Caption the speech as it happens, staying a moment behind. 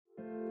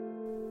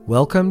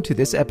Welcome to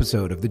this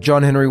episode of the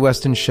John Henry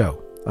Weston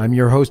Show. I'm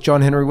your host,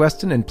 John Henry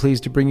Weston, and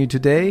pleased to bring you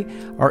today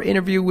our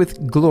interview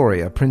with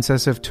Gloria,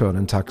 Princess of Thurn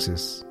und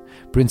Taxis.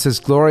 Princess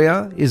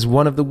Gloria is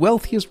one of the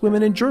wealthiest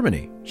women in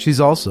Germany.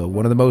 She's also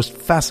one of the most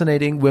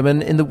fascinating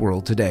women in the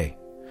world today.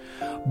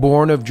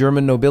 Born of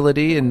German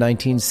nobility in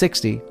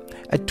 1960,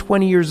 at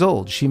 20 years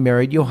old she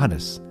married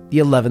Johannes, the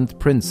 11th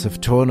Prince of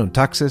Thurn und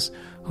Taxis,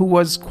 who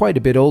was quite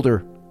a bit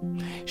older.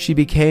 She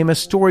became a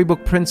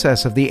storybook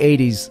princess of the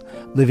 80s,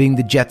 living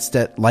the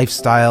jet-set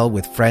lifestyle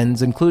with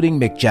friends including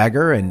Mick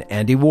Jagger and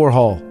Andy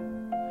Warhol.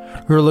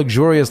 Her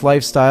luxurious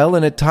lifestyle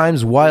and at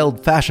times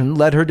wild fashion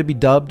led her to be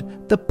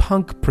dubbed the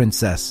Punk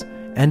Princess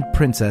and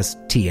Princess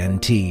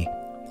TNT.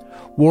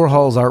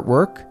 Warhol's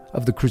artwork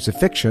of the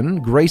crucifixion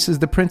graces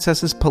the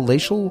princess's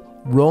palatial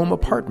Rome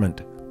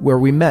apartment, where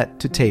we met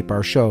to tape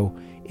our show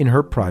in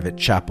her private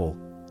chapel.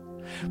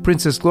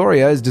 Princess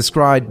Gloria is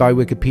described by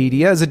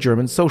Wikipedia as a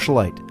German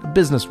socialite, a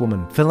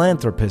businesswoman,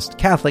 philanthropist,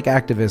 Catholic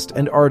activist,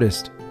 and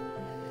artist.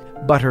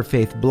 But her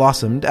faith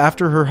blossomed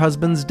after her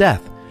husband's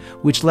death,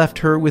 which left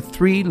her with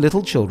 3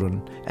 little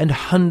children and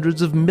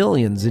hundreds of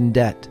millions in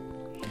debt.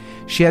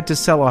 She had to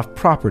sell off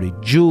property,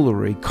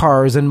 jewelry,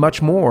 cars, and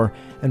much more,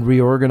 and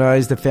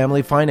reorganize the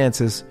family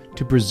finances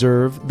to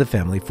preserve the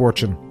family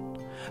fortune.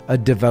 A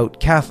devout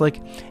Catholic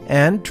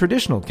and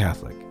traditional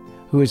Catholic,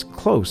 who is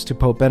close to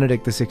Pope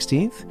Benedict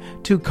XVI,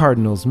 to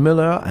Cardinals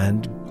Müller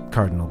and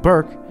Cardinal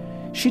Burke,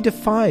 she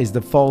defies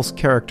the false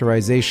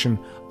characterization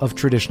of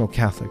traditional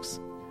Catholics.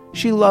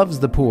 She loves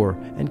the poor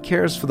and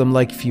cares for them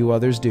like few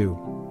others do.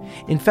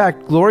 In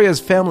fact, Gloria's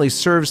family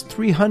serves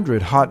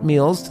 300 hot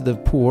meals to the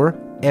poor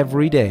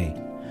every day,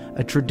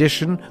 a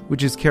tradition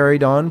which is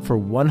carried on for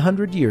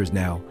 100 years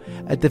now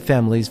at the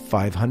family's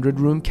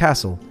 500-room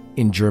castle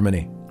in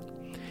Germany.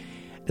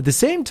 At the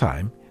same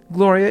time,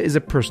 Gloria is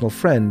a personal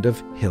friend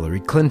of Hillary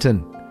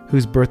Clinton,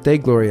 whose birthday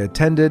Gloria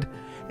attended,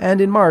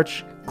 and in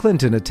March,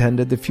 Clinton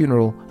attended the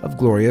funeral of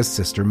Gloria's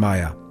sister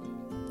Maya.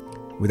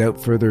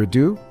 Without further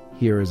ado,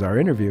 here is our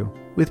interview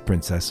with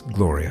Princess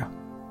Gloria.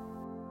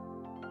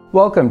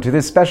 Welcome to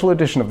this special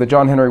edition of the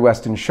John Henry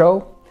Weston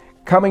Show,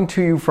 coming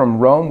to you from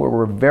Rome, where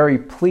we're very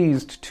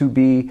pleased to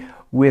be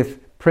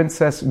with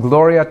Princess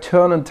Gloria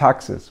Thurn und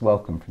Taxis.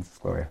 Welcome, Princess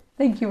Gloria.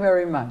 Thank you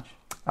very much.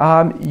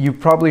 You've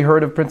probably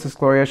heard of Princess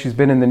Gloria. She's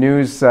been in the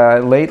news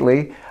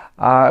lately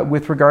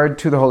with regard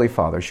to the Holy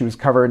Father. She was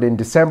covered in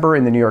December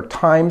in the New York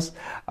Times,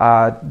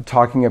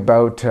 talking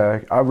about,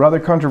 rather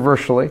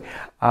controversially,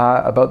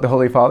 about the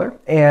Holy Father,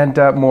 and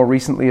more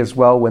recently as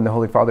well when the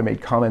Holy Father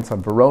made comments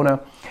on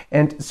Verona.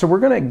 And so we're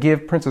going to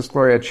give Princess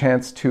Gloria a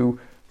chance to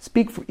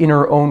speak in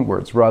her own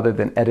words rather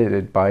than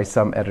edited by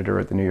some editor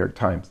at the New York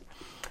Times.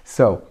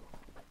 So,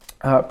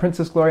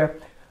 Princess Gloria,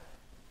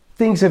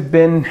 things have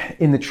been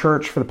in the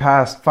church for the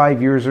past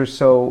 5 years or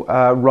so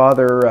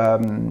rather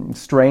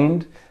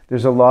strained.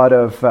 There's a lot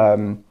of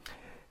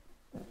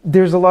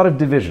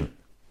division.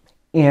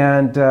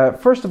 And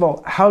first of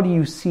all, how do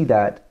you see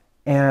that,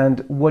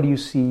 and what do you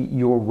see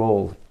your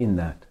role in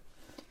that?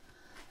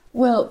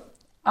 Well,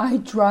 I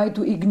try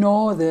to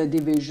ignore the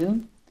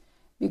division,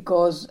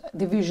 because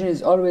division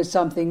is always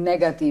something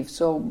negative.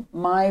 So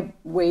my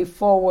way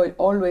forward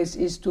always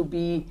is to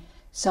be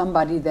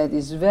somebody that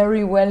is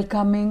very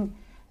welcoming,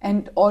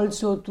 and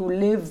also to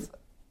live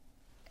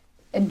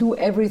and do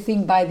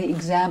everything by the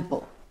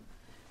example.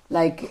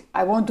 Like,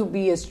 I want to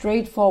be a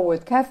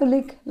straightforward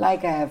Catholic,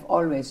 like I have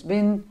always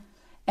been,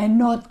 and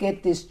not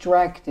get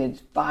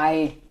distracted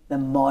by the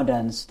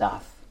modern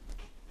stuff.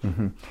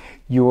 Mm-hmm.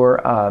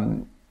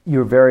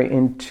 You're very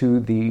into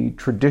the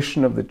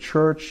tradition of the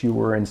church. You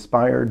were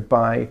inspired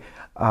by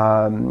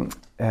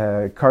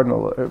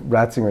Cardinal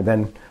Ratzinger,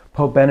 then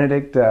Pope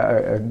Benedict,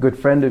 a good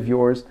friend of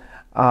yours.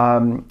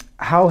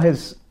 How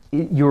has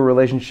your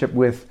relationship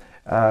with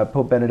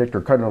Pope Benedict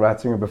or Cardinal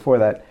Ratzinger before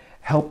that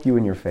helped you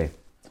in your faith?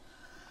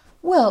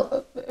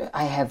 Well,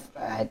 I have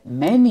had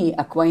many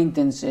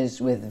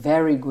acquaintances with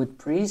very good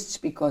priests,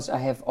 because I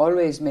have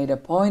always made a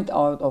point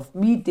out of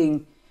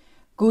meeting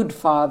good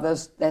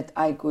fathers that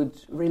I could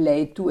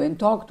relate to and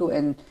talk to.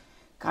 And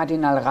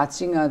Cardinal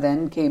Ratzinger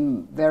then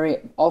came very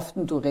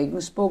often to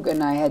Regensburg,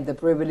 and I had the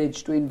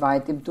privilege to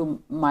invite him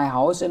to my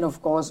house. And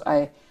of course,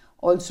 I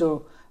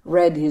also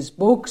read his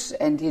books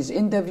and his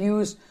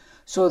interviews.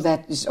 So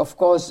that is, of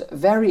course,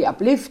 very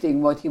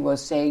uplifting what he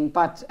was saying,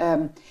 but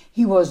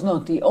he was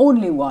not the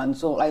only one.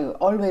 So I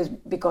always,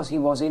 because he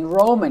was in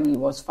Rome and he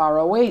was far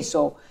away,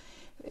 so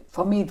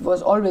for me it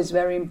was always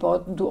very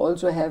important to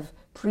also have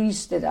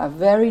priests that are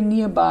very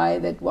nearby,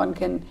 that one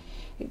can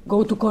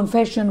go to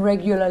confession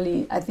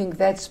regularly. I think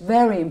that's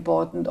very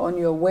important on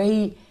your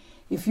way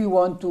if you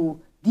want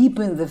to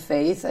deepen the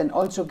faith and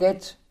also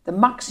get the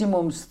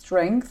maximum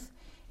strength,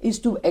 is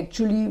to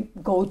actually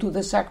go to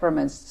the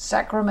sacraments.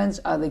 Sacraments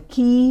are the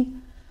key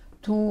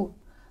to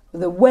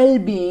the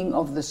well-being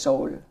of the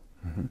soul.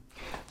 Mm-hmm.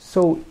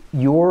 So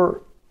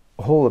your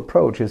whole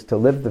approach is to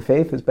live the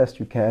faith as best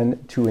you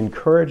can, to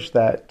encourage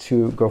that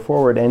to go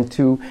forward, and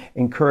to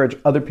encourage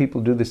other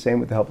people to do the same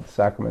with the help of the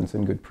sacraments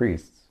and good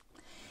priests.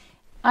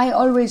 I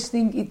always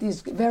think it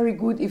is very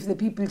good if the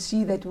people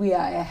see that we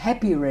are a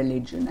happy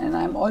religion, and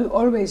I'm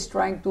always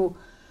trying to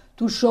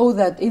show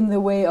that in the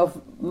way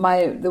of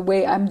the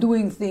way I'm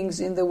doing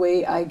things, in the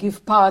way I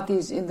give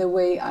parties, in the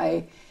way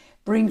I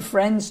bring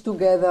friends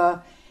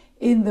together,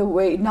 in the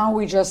way now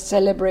we just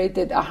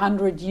celebrated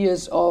 100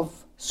 years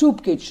of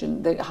soup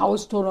kitchen. The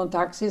house Ton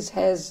Taxis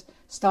has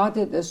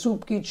started a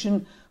soup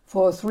kitchen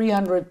for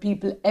 300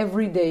 people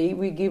every day.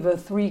 We give a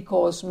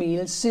 3-course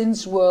meal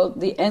since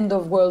the end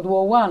of World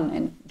War I.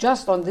 And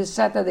just on this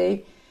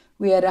Saturday,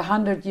 we had a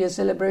 100-year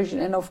celebration.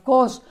 And of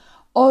course,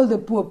 all the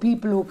poor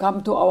people who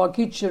come to our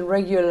kitchen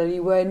regularly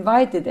were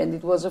invited. And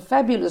it was a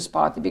fabulous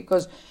party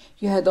because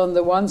you had on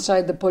the one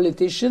side the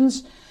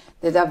politicians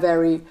that are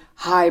very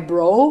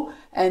highbrow,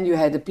 and you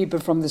had the people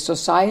from the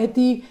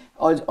society,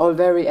 all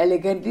very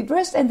elegantly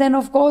dressed. And then,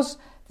 of course,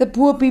 the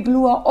poor people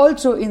who are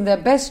also in their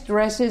best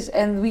dresses,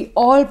 and we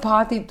all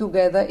partied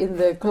together in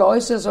the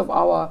cloisters of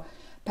our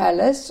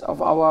palace,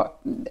 of our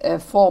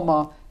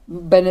former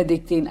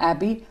Benedictine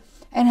abbey,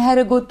 and had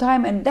a good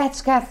time, and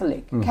that's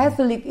Catholic. Mm-hmm.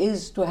 Catholic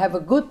is to have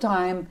a good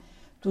time,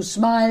 to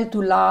smile,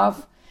 to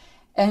laugh,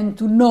 and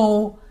to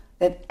know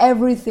that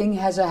everything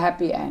has a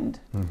happy end.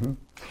 Mm-hmm.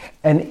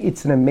 And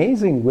it's an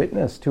amazing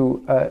witness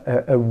to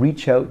a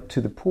reach out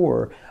to the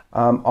poor.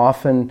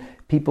 Often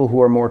people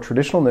who are more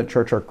traditional in the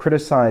church are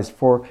criticized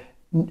for,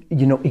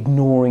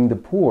 ignoring the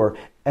poor,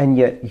 and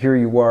yet here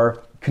you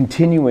are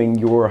continuing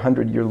your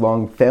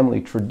 100-year-long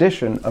family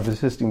tradition of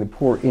assisting the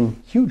poor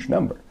in huge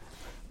number.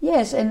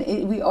 Yes, and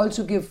we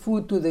also give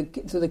food to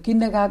the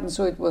kindergarten,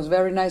 so it was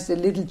very nice. The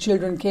little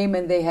children came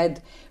and they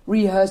had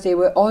rehearsed. They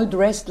were all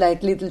dressed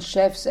like little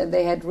chefs, and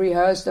they had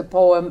rehearsed a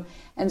poem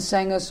and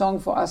sang a song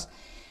for us.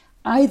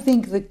 I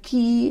think the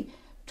key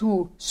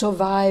to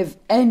survive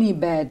any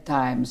bad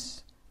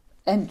times,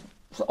 and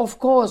of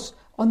course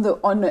on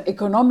the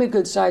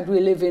economical side we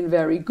live in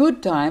very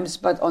good times,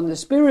 but on the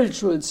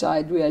spiritual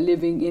side we are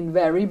living in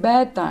very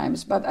bad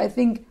times. But I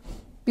think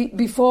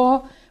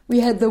before we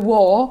had the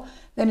war,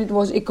 then it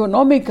was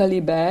economically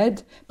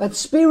bad, but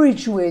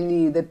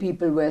spiritually the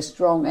people were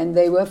strong and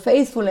they were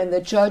faithful and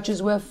the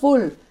churches were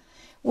full.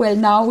 Well,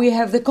 now we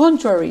have the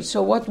contrary.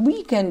 So what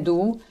we can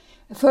do,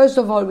 first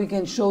of all, we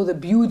can show the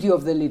beauty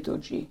of the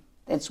liturgy.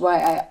 That's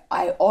why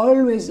I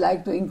always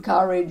like to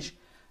encourage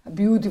a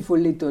beautiful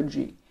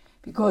liturgy,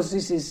 because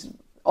this is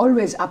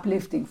always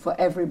uplifting for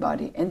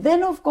everybody. And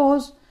then, of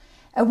course,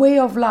 a way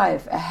of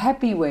life, a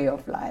happy way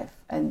of life,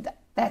 and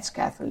that's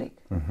Catholic.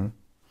 Mm-hmm.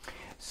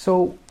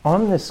 So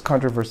on this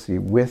controversy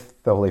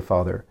with the Holy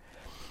Father,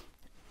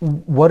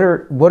 what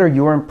are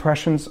your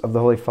impressions of the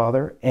Holy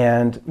Father,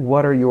 and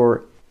what are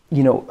your,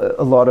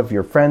 a lot of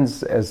your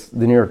friends, as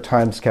the New York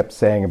Times kept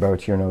saying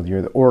about, you're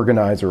the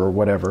organizer or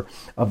whatever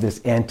of this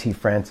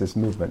anti-Francis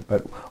movement,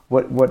 but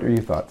what are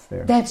your thoughts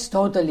there? That's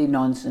totally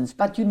nonsense.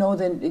 But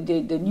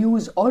the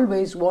news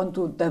always want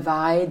to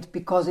divide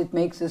because it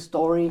makes the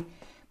story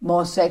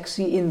more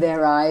sexy in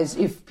their eyes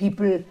if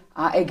people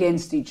are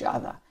against each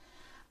other.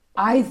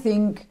 I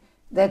think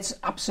that's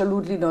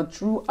absolutely not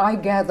true. I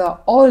gather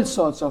all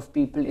sorts of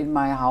people in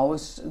my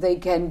house. They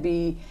can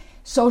be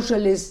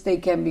socialists, they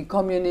can be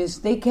communists,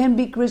 they can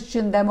be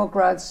Christian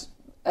Democrats,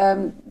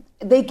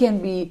 they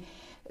can be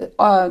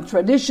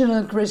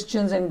traditional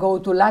Christians and go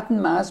to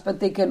Latin Mass, but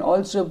they can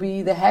also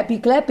be the happy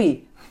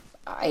clappy.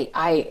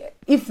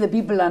 If the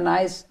people are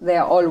nice, they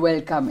are all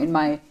welcome in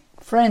my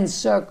friends'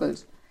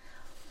 circles.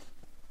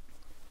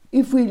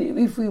 If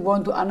we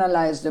want to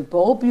analyze the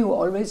Pope, you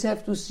always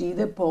have to see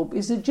the Pope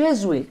is a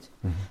Jesuit.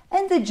 Mm-hmm.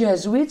 And the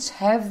Jesuits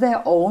have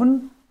their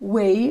own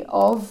way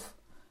of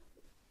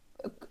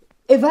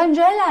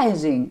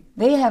evangelizing.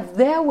 They have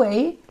their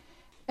way,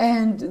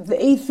 and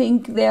they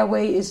think their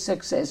way is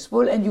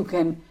successful, and you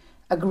can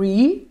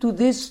agree to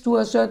this to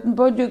a certain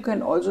point. You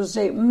can also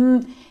say,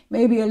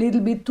 maybe a little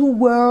bit too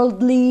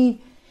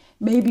worldly,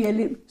 maybe a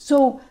little...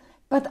 So,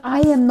 but I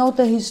am not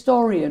a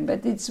historian,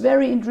 but it's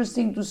very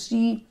interesting to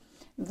see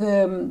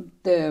the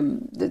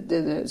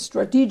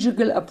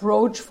strategical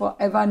approach for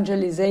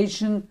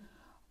evangelization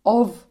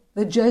of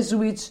the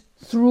Jesuits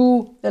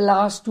through the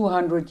last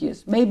 200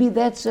 years. Maybe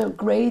that's a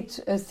great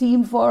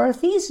theme for our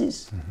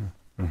thesis.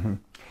 Mm-hmm. Mm-hmm.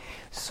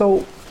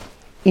 So,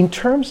 in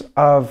terms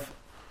of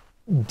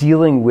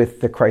dealing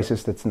with the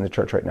crisis that's in the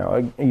church right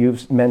now,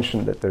 you've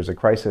mentioned that there's a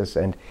crisis,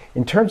 and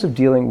in terms of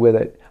dealing with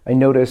it, I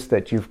noticed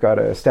that you've got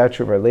a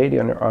statue of Our Lady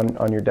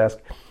on your desk.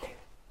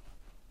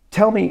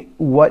 Tell me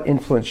what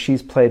influence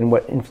she's played and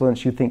what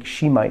influence you think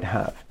she might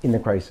have in the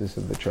crisis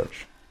of the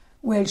church.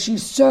 Well, she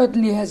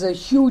certainly has a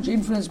huge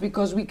influence,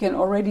 because we can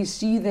already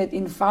see that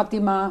in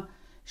Fatima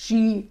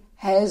she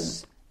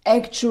has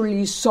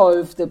actually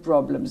solved the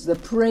problems. The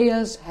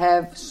prayers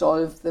have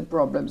solved the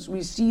problems.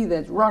 We see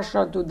that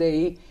Russia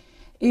today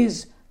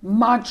is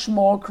much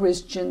more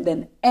Christian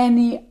than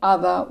any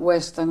other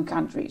Western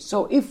country.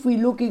 So if we're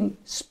looking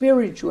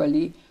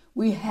spiritually,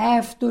 we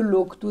have to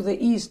look to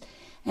the East.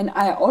 And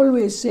I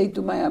always say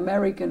to my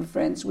American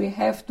friends, we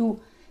have to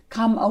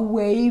come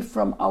away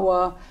from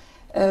our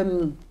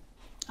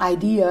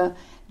idea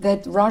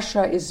that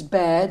Russia is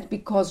bad,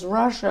 because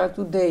Russia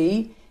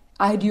today,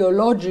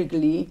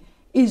 ideologically,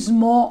 is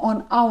more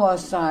on our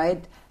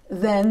side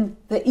than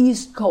the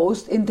East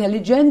Coast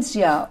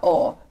intelligentsia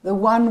or the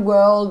one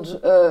world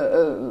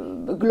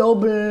the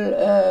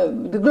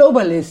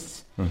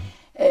globalists.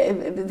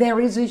 There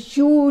is a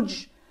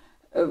huge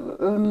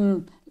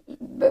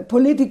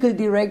political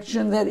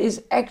direction that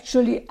is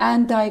actually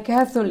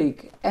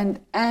anti-Catholic and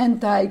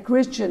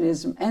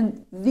anti-Christianism,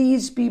 and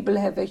these people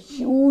have a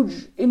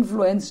huge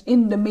influence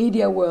in the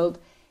media world,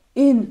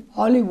 in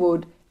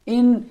Hollywood,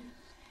 and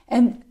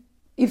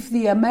if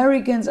the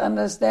Americans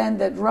understand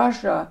that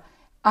Russia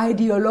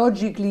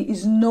ideologically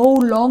is no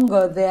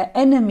longer their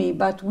enemy,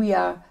 but we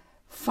are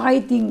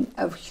fighting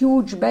a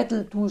huge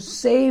battle to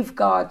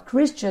safeguard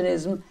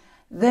Christianism,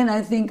 then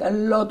I think a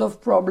lot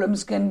of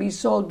problems can be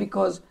solved,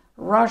 because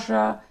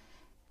Russia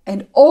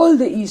and all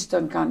the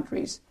Eastern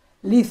countries,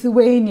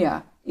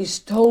 Lithuania,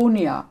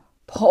 Estonia,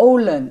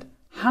 Poland,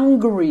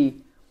 Hungary,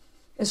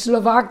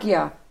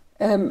 Slovakia,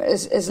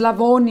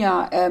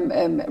 Slavonia,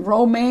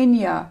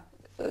 Romania,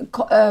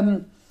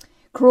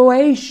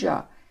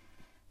 Croatia,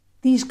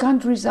 these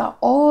countries are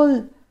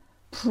all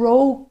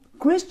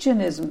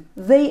pro-Christianism.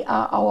 They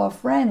are our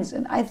friends.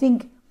 And I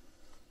think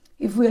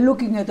if we're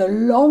looking at a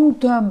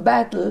long-term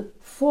battle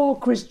for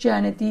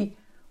Christianity,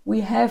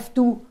 we have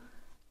to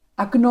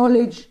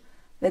acknowledge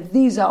that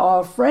these are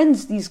our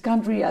friends, these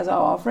countries are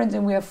our friends,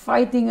 and we are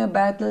fighting a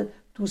battle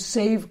to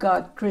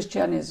safeguard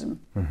Christianism.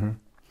 Mm-hmm.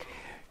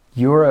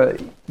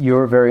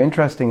 You're very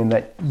interesting in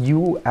that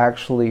you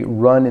actually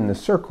run in the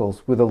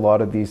circles with a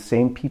lot of these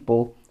same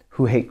people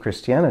who hate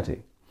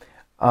Christianity.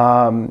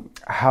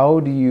 How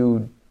do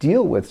you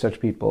deal with such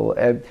people?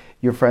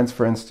 Your friends,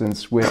 for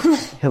instance, with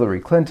Hillary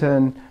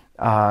Clinton,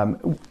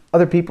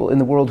 other people in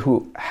the world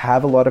who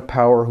have a lot of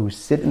power, who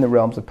sit in the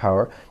realms of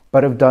power,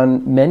 but have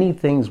done many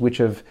things which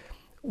have,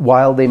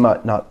 while they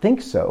might not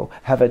think so,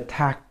 have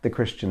attacked the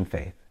Christian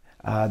faith.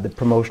 The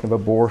promotion of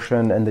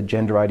abortion and the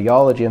gender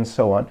ideology and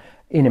so on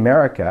in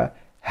America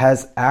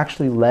has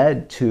actually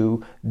led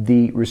to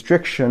the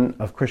restriction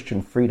of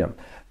Christian freedom.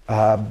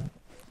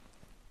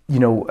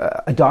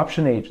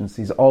 Adoption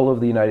agencies all over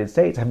the United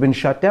States have been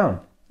shut down.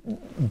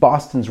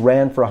 Boston's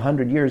ran for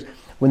 100 years.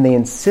 When they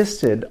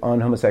insisted on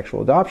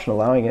homosexual adoption,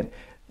 allowing it,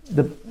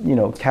 the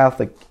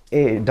Catholic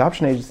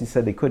adoption agency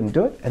said they couldn't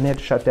do it, and they had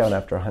to shut down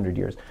after 100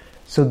 years.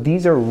 So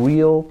these are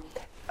real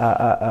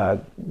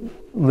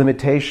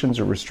limitations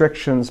or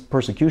restrictions,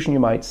 persecution, you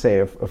might say,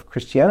 of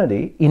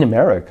Christianity in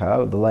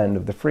America, the land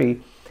of the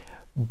free.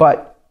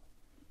 But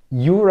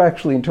you are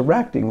actually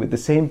interacting with the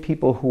same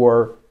people who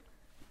are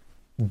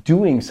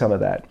doing some of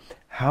that.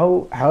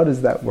 How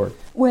does that work?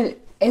 Well,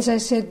 as I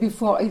said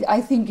before, I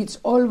think it's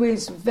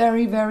always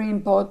very, very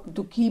important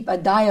to keep a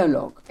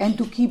dialogue and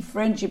to keep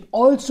friendship,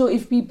 also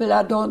if people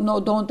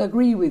don't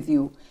agree with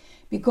you.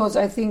 Because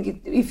I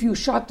think if you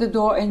shut the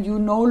door and you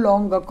no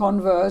longer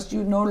converse,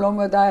 you no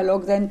longer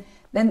dialogue, then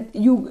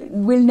you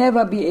will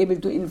never be able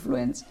to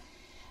influence.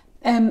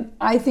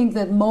 I think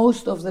that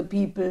most of the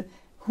people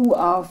who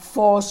are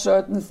for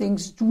certain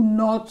things do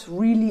not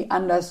really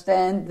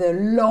understand the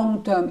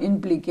long-term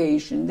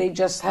implication. They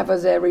just have a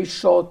very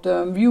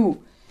short-term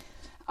view.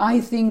 I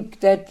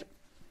think that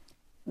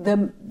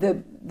the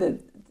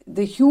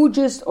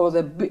hugest or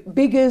the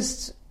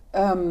biggest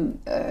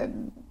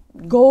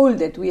goal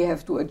that we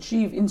have to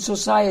achieve in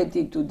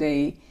society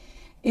today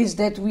is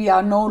that we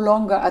are no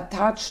longer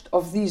attached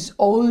of these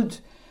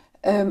old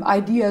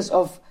ideas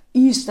of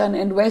Eastern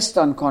and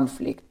Western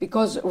conflict.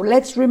 Because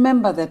let's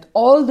remember that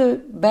all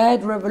the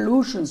bad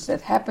revolutions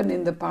that happened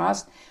in the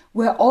past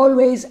were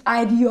always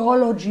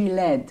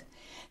ideology-led.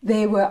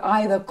 They were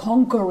either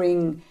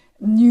conquering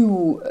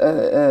new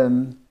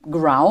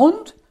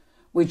ground,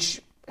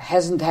 which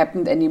hasn't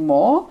happened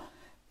anymore,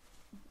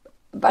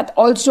 but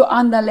also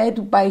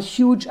underled by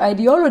huge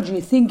ideology,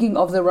 thinking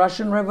of the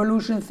Russian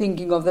Revolution,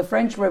 thinking of the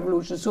French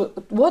Revolution. So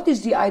what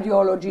is the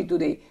ideology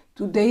today?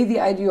 Today the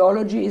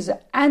ideology is an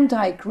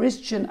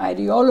anti-Christian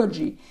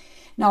ideology.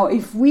 Now,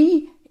 if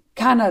we,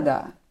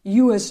 Canada,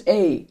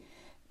 USA,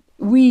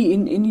 we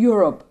in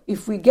Europe,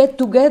 if we get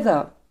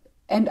together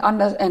and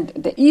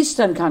the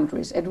Eastern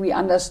countries, and we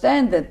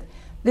understand that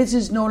this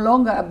is no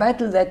longer a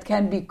battle that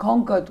can be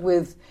conquered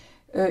with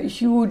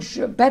huge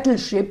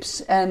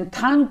battleships and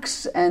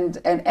tanks and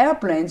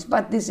airplanes,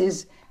 but this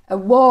is a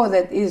war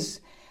that is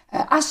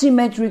an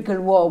asymmetrical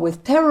war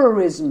with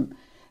terrorism,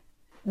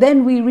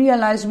 then we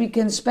realize we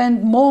can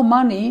spend more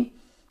money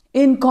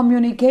in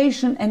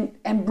communication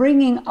and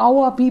bringing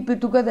our people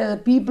together,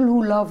 the people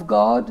who love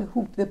God,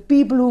 the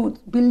people who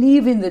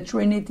believe in the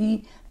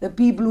Trinity, the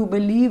people who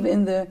believe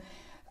in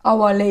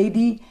Our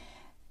Lady.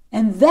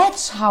 And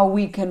that's how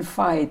we can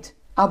fight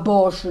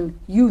abortion,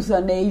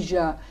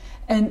 euthanasia,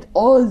 and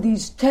all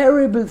these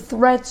terrible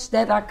threats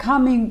that are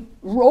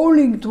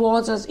rolling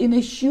towards us in a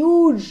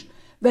huge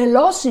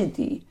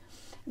velocity.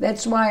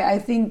 That's why I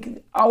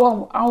think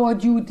our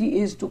duty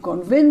is to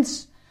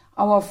convince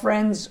our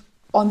friends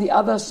on the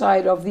other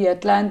side of the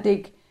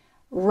Atlantic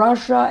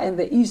Russia and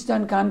the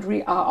Eastern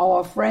country are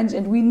our friends,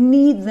 and we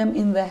need them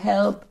in the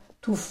help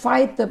to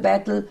fight the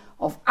battle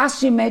of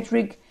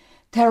asymmetric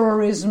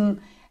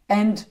terrorism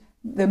and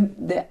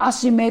the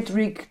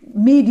asymmetric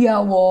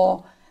media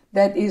war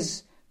that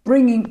is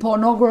bringing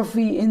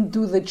pornography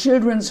into the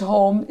children's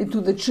home,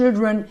 into the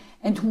children,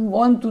 and who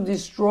want to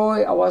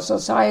destroy our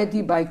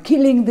society by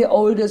killing the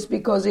oldest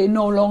because they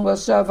no longer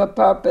serve a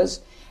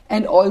purpose,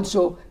 and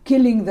also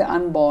killing the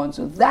unborn.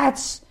 So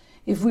that's,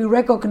 if we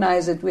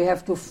recognize that we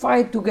have to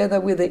fight together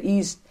with the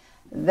East,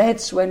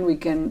 that's when we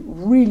can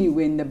really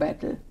win the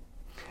battle.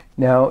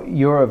 Now,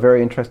 you're a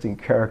very interesting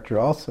character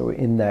also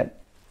in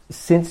that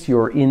since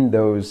you're in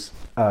those,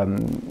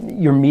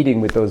 you're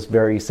meeting with those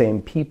very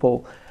same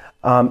people,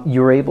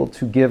 you're able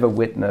to give a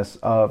witness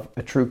of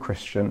a true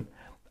Christian.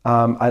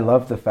 I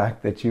love the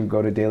fact that you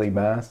go to daily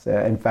Mass.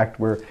 In fact,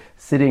 we're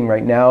sitting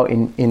right now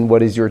in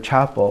what is your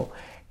chapel.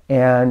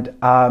 And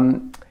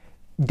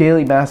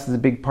daily Mass is a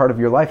big part of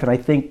your life. And I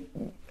think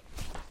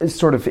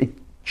sort of it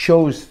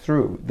shows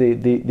through.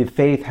 The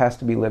faith has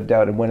to be lived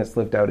out. And when it's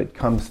lived out, it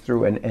comes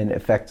through and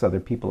affects other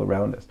people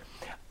around us.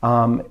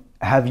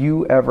 Have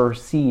you ever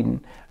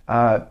seen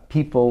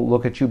people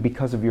look at you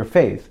because of your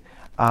faith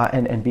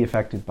and be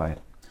affected by it?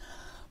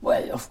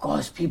 Well, of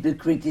course, people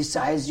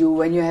criticize you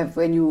when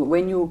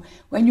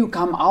you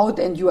come out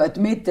and you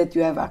admit that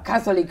you have a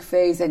Catholic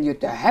faith and you're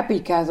a happy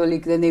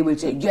Catholic. Then they will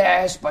say,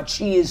 yes, but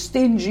she is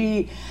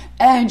stingy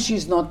and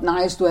she's not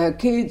nice to her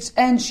kids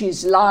and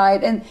she's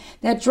lied, and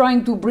they're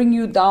trying to bring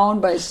you down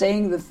by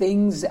saying the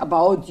things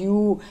about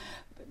you,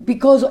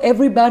 because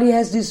everybody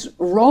has this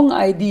wrong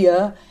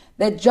idea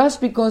that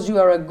just because you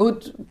are a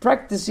good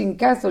practicing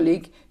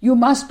Catholic, you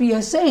must be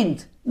a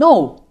saint.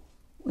 No.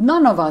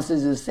 None of us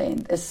is a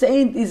saint. A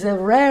saint is a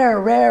rare,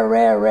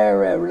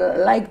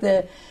 like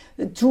the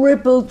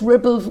triple,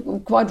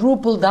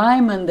 quadruple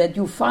diamond that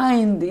you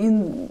find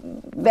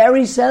in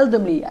very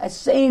seldomly. A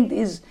saint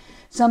is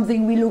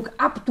something we look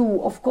up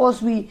to. Of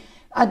course, we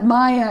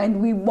admire and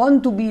we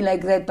want to be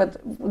like that, but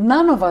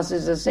none of us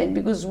is a saint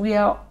because we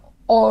are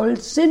all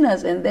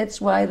sinners, and that's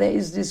why there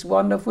is this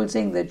wonderful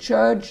saying: the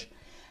Church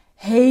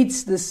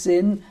hates the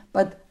sin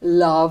but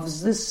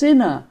loves the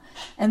sinner.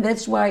 And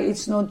that's why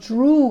it's not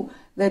true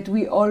that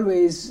we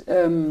always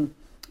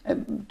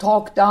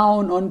talk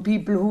down on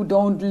people who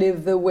don't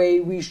live the way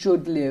we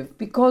should live,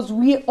 because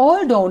we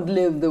all don't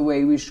live the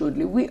way we should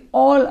live. We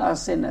all are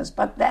sinners.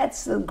 But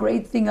that's the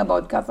great thing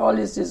about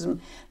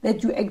Catholicism,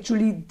 that you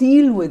actually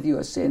deal with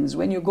your sins.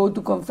 When you go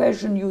to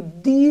confession, you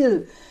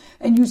deal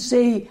and you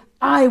say,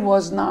 I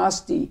was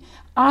nasty,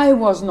 I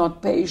was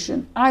not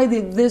patient, I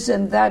did this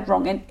and that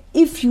wrong. And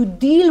if you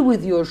deal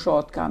with your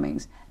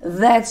shortcomings,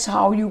 that's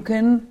how you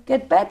can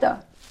get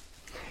better.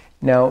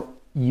 Now,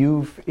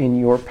 you've in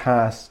your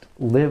past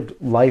lived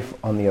life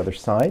on the other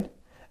side,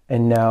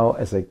 and now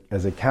as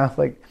a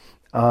Catholic,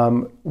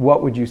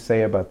 what would you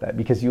say about that?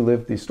 Because you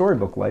lived the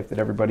storybook life that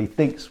everybody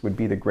thinks would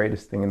be the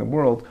greatest thing in the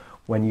world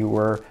when you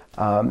were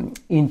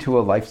into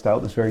a lifestyle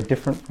that's very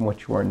different from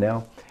what you are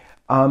now.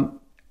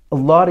 A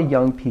lot of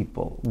young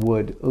people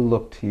would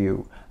look to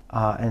you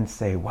and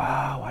say,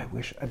 wow, I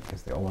wish,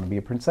 because they all want to be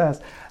a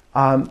princess,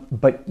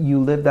 but you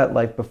lived that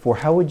life before.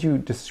 How would you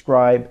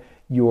describe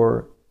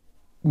your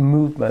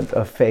movement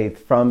of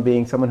faith from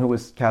being someone who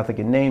was Catholic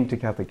in name to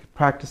Catholic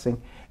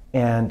practicing,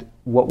 and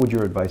what would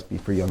your advice be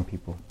for young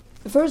people?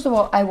 First of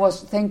all, I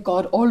was, thank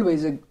God,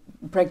 always a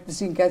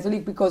practicing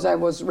Catholic because I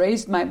was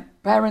raised. My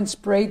parents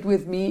prayed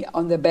with me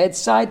on the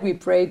bedside. We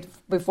prayed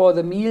before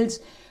the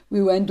meals.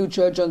 We went to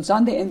church on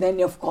Sunday, and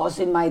then, of course,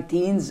 in my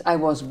teens, I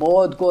was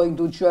bored going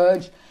to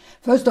church.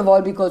 First of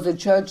all, because the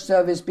church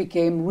service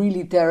became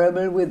really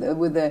terrible.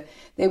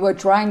 They were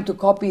trying to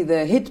copy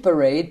the hit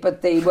parade,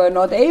 but they were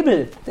not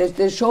able.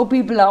 The show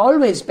people are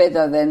always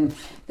better than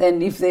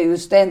if they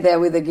stand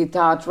there with a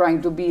guitar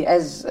trying to be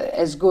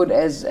as good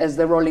as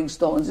the Rolling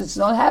Stones. It's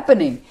not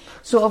happening.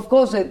 So, of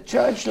course, the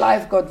church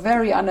life got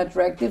very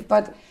unattractive.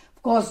 But,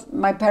 of course,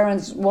 my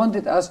parents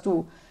wanted us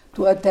to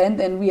attend,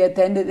 and we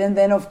attended. And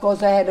then, of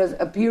course, I had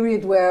a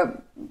period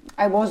where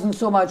I wasn't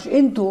so much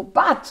into,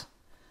 but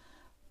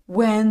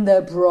when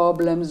the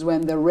problems,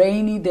 when the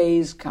rainy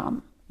days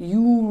come,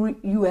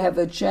 you have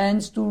a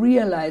chance to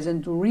realize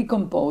and to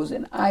recompose.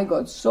 And I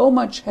got so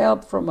much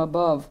help from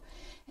above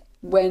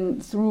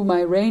through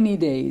my rainy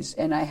days,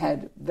 and I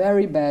had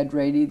very bad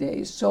rainy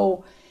days.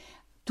 So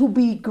to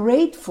be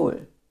grateful,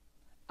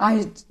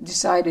 I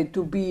decided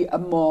to be a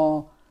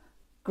more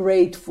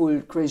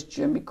grateful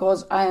Christian,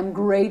 because I am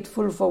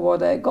grateful for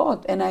what I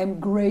got, and I'm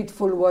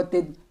grateful what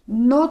did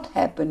not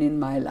happen in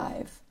my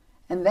life.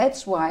 And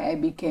that's why I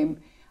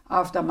became,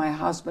 after my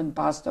husband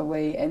passed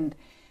away and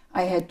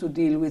I had to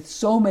deal with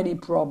so many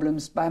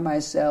problems by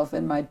myself,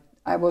 and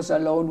I was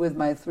alone with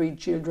my 3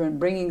 children,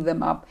 bringing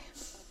them up.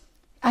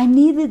 I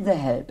needed the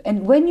help.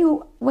 And when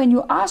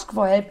you ask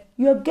for help,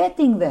 you're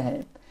getting the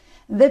help.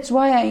 And that's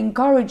why I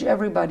encourage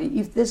everybody,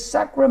 if the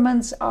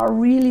sacraments are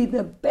really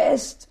the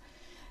best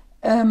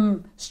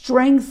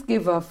strength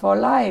giver for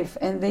life,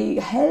 and they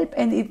help,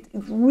 and it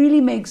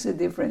really makes a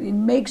difference. It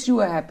makes you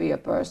a happier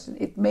person.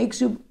 It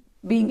makes you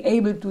being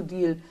able to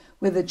deal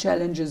with the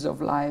challenges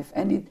of life.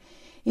 And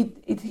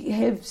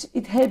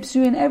it helps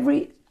you in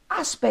every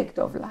aspect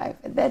of life.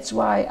 And that's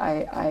why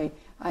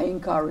I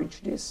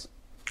encourage this.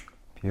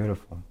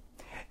 Beautiful.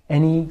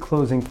 Any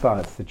closing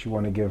thoughts that you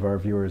want to give our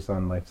viewers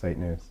on LifeSite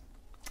News?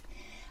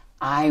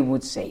 I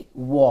would say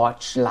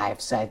watch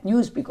LifeSite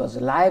News, because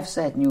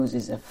LifeSite News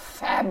is a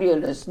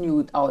fabulous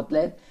news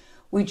outlet,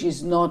 which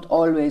is not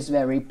always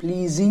very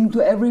pleasing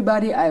to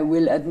everybody, I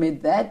will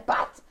admit that,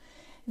 but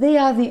they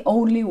are the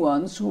only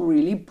ones who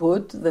really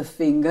put the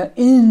finger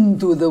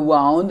into the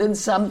wound, and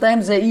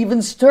sometimes they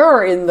even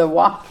stir in the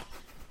wound.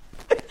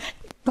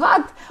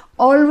 But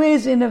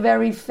always in a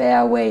very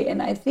fair way.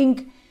 And I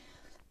think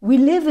we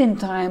live in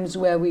times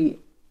where we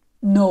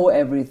know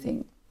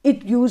everything.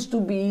 It used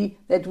to be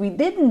that we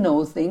didn't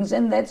know things,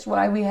 and that's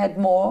why we had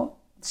more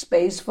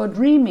space for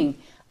dreaming.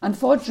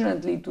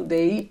 Unfortunately,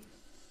 today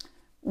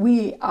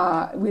we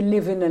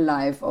live in a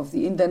life of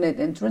the internet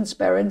and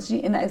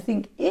transparency, and I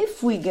think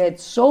if we get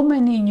so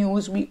many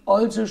news, we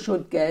also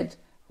should get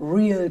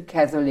real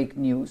Catholic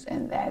news,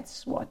 and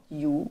that's what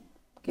you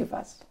give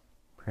us.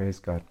 Praise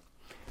God.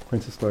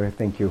 Princess Gloria,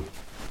 thank you.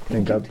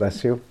 And God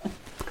bless you.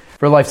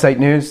 For LifeSite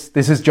News,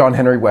 this is John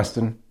Henry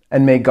Weston,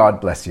 and may God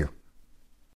bless you.